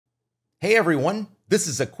Hey everyone, this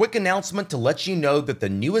is a quick announcement to let you know that the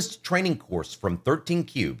newest training course from 13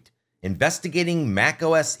 Cubed, Investigating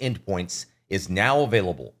macOS Endpoints, is now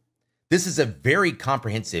available. This is a very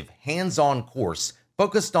comprehensive, hands-on course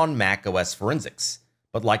focused on macOS forensics,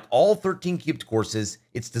 but like all 13 Cubed courses,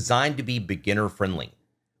 it's designed to be beginner-friendly.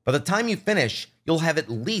 By the time you finish, you'll have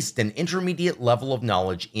at least an intermediate level of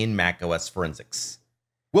knowledge in macOS forensics.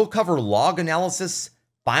 We'll cover log analysis,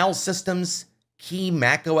 file systems, key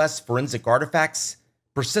macOS forensic artifacts,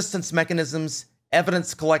 persistence mechanisms,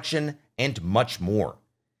 evidence collection, and much more.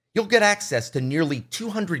 You'll get access to nearly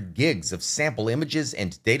 200 gigs of sample images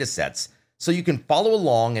and datasets so you can follow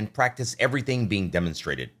along and practice everything being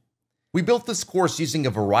demonstrated. We built this course using a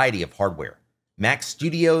variety of hardware: Mac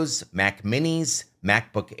Studios, Mac Minis,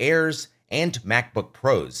 MacBook Airs, and MacBook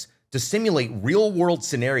Pros to simulate real-world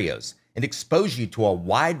scenarios and expose you to a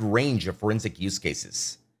wide range of forensic use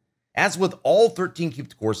cases. As with all 13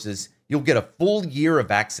 Cubed courses, you'll get a full year of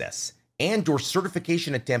access, and your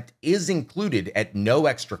certification attempt is included at no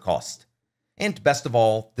extra cost. And best of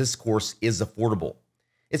all, this course is affordable.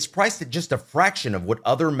 It's priced at just a fraction of what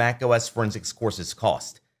other macOS forensics courses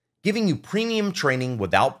cost, giving you premium training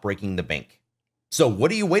without breaking the bank. So what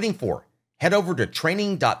are you waiting for? Head over to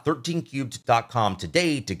training.13cubed.com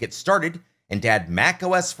today to get started and add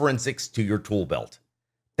macOS forensics to your tool belt.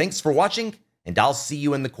 Thanks for watching, and I'll see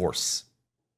you in the course.